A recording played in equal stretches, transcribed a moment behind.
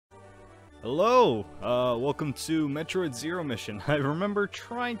Hello! Welcome to Metroid Zero Mission. I remember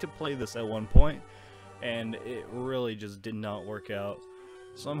trying to play this at one point, and it really just did not work out.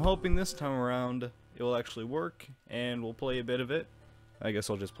 So I'm hoping this time around it will actually work, and we'll play a bit of it. I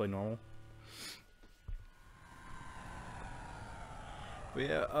guess I'll just play normal. But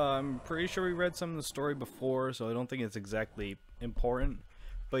yeah, I'm pretty sure we read some of the story before, so I don't think it's exactly important.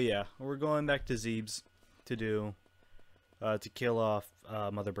 But yeah, we're going back to Zeebs to kill off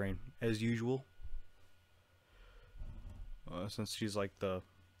Mother Brain, as usual. Since she's like the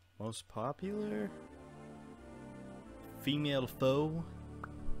most popular female foe.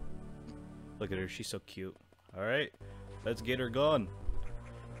 Look at her, she's so cute. Alright, let's get her going.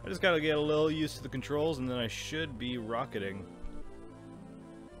 I just gotta get a little used to the controls and then I should be rocketing.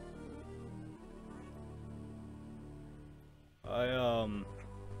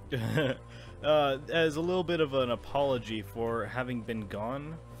 As a little bit of an apology for having been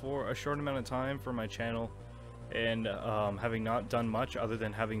gone for a short amount of time for my channel and having not done much other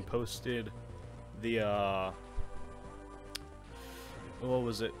than having posted the what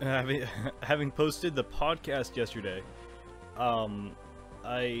was it? having posted the podcast yesterday.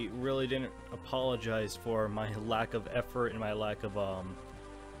 I really didn't apologize for my lack of effort and my lack of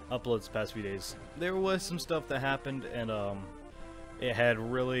uploads the past few days. There was some stuff that happened and it had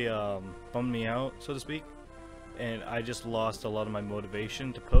really bummed me out, so to speak, and I just lost a lot of my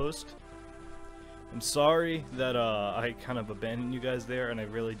motivation to post. I'm sorry that I kind of abandoned you guys there, and I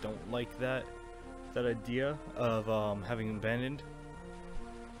really don't like that idea of having abandoned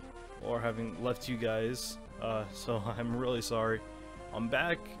or having left you guys. So I'm really sorry. I'm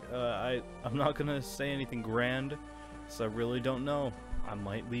back. I'm not gonna say anything grand, so I really don't know. I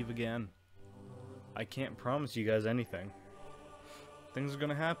might leave again. I can't promise you guys anything. Things are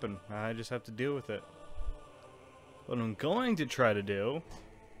gonna happen. I just have to deal with it. What I'm going to try to do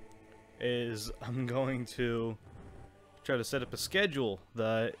is I'm going to try to set up a schedule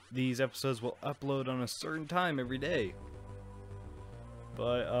that these episodes will upload on a certain time every day.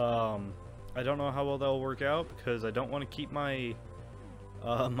 But I don't know how well that'll work out because I don't want to keep my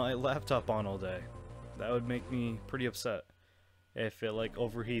my laptop on all day. That would make me pretty upset if it like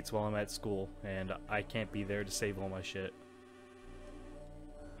overheats while I'm at school and I can't be there to save all my shit.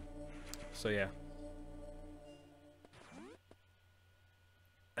 So yeah.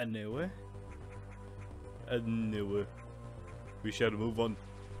 I knew it. We should move on.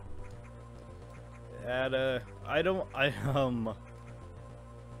 And a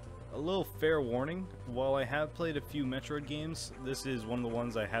little fair warning, while I have played a few Metroid games, this is one of the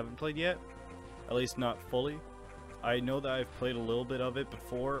ones I haven't played yet. At least not fully. I know that I've played a little bit of it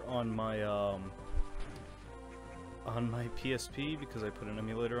before on my PSP because I put an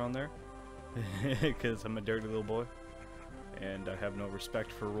emulator on there. Because I'm a dirty little boy and I have no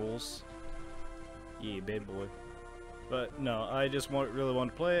respect for rules. Yeah, bad boy. But no, I just really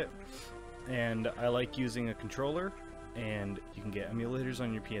want to play it, and I like using a controller, and you can get emulators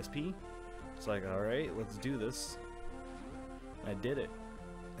on your PSP. It's like, alright, let's do this. I did it,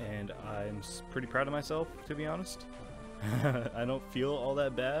 and I'm pretty proud of myself, to be honest. I don't feel all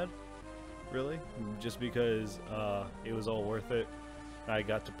that bad, really, just because it was all worth it. I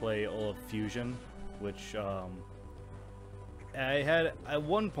got to play all of Fusion, which I had at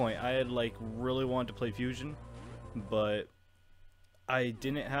one point I had like really wanted to play Fusion, but I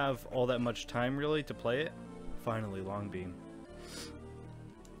didn't have all that much time really to play it. Finally, Long Beam.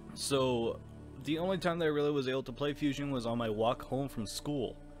 So the only time that I really was able to play Fusion was on my walk home from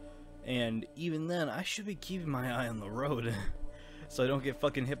school, and even then I should be keeping my eye on the road so I don't get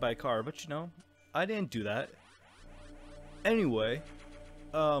fucking hit by a car, but you know, I didn't do that. Anyway,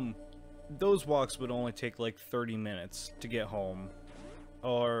 those walks would only take like 30 minutes to get home.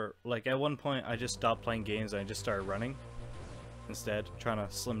 Or, like, at one point I just stopped playing games and I just started running instead, trying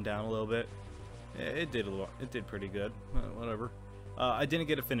to slim down a little bit. It did pretty good. Whatever. I didn't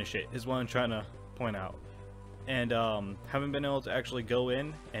get to finish it, is what I'm trying to point out. And, haven't been able to actually go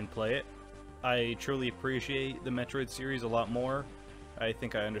in and play it. I truly appreciate the Metroid series a lot more. I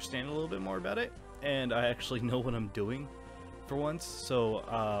think I understand a little bit more about it, and I actually know what I'm doing for once. So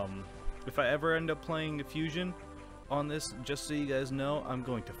if I ever end up playing the Fusion on this, just so you guys know, I'm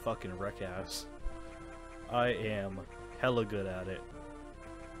going to fucking wreck ass. I am hella good at it.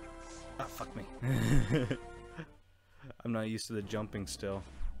 Ah, fuck me. I'm not used to the jumping still.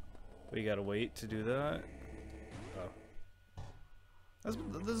 We gotta wait to do that. Oh.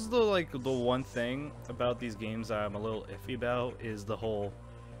 This is the one thing about these games that I'm a little iffy about, is the whole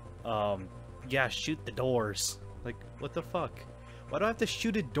yeah, shoot the doors. Like, what the fuck? Why do I have to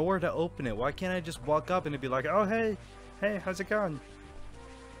shoot a door to open it? Why can't I just walk up and it'd be like, oh, hey, how's it going?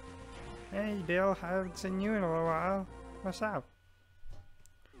 Hey, Bill, haven't seen you in a little while. What's up?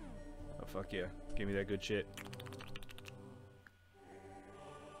 Oh, fuck yeah. Give me that good shit.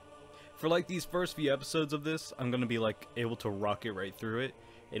 For like these first few episodes of this, I'm gonna be like able to rocket right through it.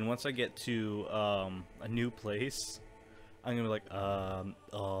 And once I get to a new place, I'm gonna be like,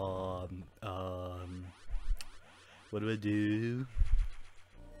 what do I do?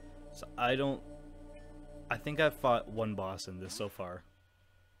 So I think I've fought one boss in this so far,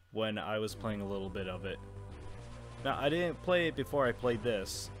 when I was playing a little bit of it. Now, I didn't play it before I played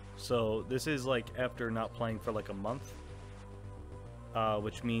this, so this is like after not playing for like a month,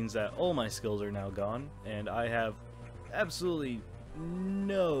 which means that all my skills are now gone, and I have absolutely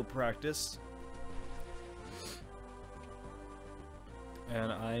no practice.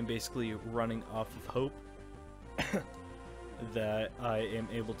 And I'm basically running off of hope that I am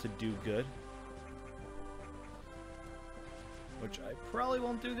able to do good. Which I probably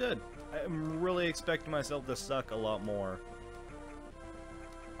won't do good. I'm really expecting myself to suck a lot more.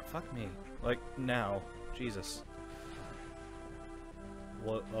 Fuck me. Like, now. Jesus.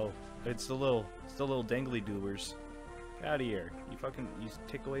 What? Oh, it's the little dangly doobers. Get out of here. You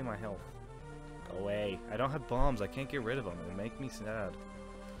take away my health. Go away. I don't have bombs. I can't get rid of them. They make me sad.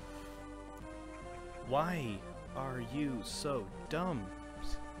 Why are you so dumb?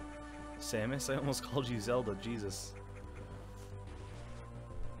 Samus? I almost called you Zelda. Jesus.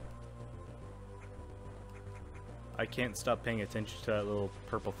 I can't stop paying attention to that little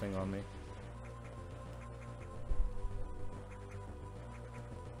purple thing on me.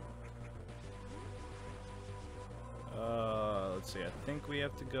 Let's see, I think we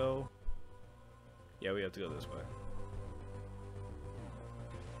have to go... Yeah, we have to go this way.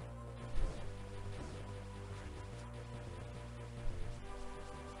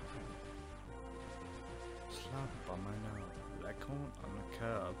 Slap on my nose, like corn on the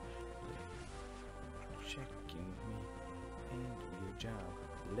cob. Checking me and do your job.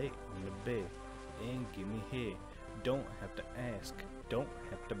 Late on the bed and give me head. Don't have to ask, don't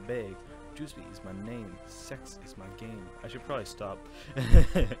have to beg. Juicy is my name, sex is my game. I should probably stop.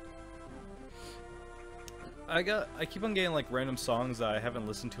 I keep on getting like random songs that I haven't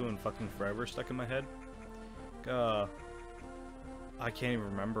listened to in fucking forever stuck in my head. I can't even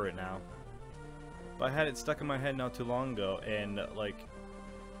remember it now. But I had it stuck in my head not too long ago, and like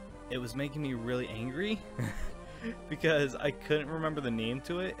it was making me really angry because I couldn't remember the name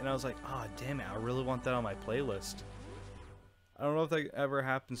to it, and I was like, oh damn it, I really want that on my playlist. I don't know if that ever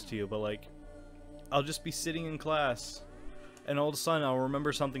happens to you, but like, I'll just be sitting in class, and all of a sudden I'll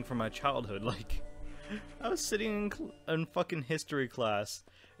remember something from my childhood. Like, I was sitting in fucking history class,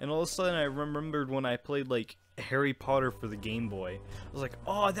 and all of a sudden I remembered when I played like Harry Potter for the Game Boy. I was like,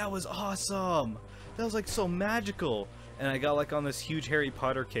 oh, that was awesome! That was like so magical! And I got like on this huge Harry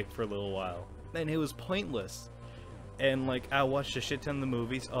Potter kick for a little while. And it was pointless. And like, I watched a shit ton of the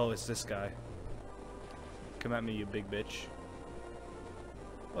movies. Oh, it's this guy. Come at me, you big bitch.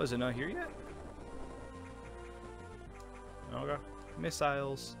 Oh, is it not here yet? Okay.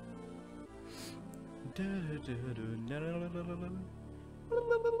 Missiles.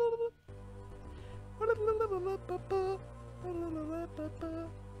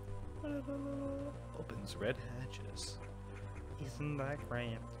 Opens red hatches. Isn't that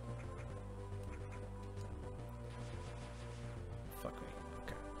grand? Fuck me.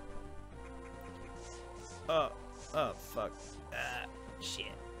 Okay. Oh, fuck. Shit.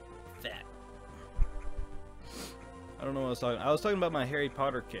 Fat. I don't know what I was talking. I was talking about my Harry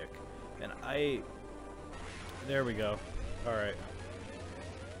Potter kick, and there we go. All right.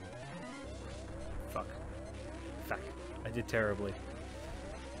 Fuck. I did terribly.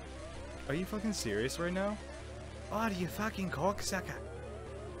 Are you fucking serious right now? Oh, you fucking cocksucker!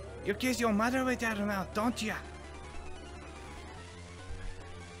 You kiss your mother with that mouth, don't ya?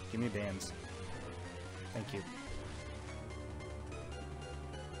 Give me bands. Thank you.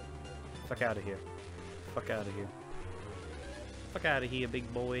 Fuck out of here. Fuck out of here. Fuck out of here,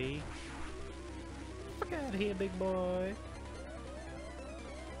 big boy. Fuck out of here, big boy.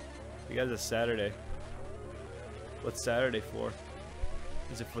 You guys, it's Saturday. What's Saturday for?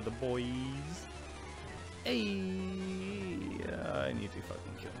 Is it for the boys? Hey, I need to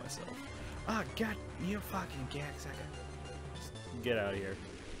fucking kill myself. Ah, God, you fucking cocksucker. Just get out of here.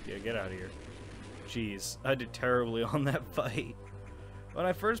 Yeah, get out of here. Jeez, I did terribly on that fight. When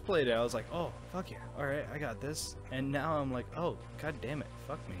I first played it, I was like, oh, fuck yeah, alright, I got this. And now I'm like, oh, god damn it,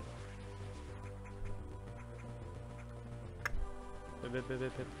 fuck me.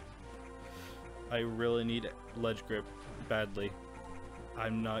 I really need ledge grip badly.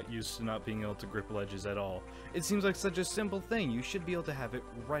 I'm not used to not being able to grip ledges at all. It seems like such a simple thing. You should be able to have it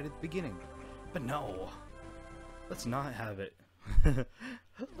right at the beginning. But no. Let's not have it.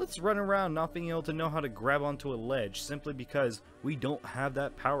 Let's run around not being able to know how to grab onto a ledge simply because we don't have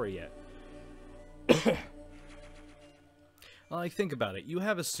that power yet. Like, think about it. You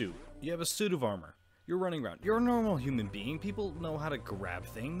have a suit. You have a suit of armor. You're running around. You're a normal human being. People know how to grab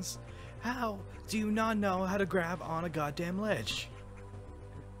things. How do you not know how to grab on a goddamn ledge?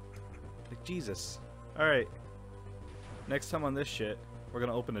 Like, Jesus. Alright. Next time on this shit, we're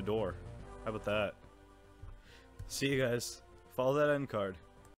gonna open a door. How about that? See you guys. Follow that end card.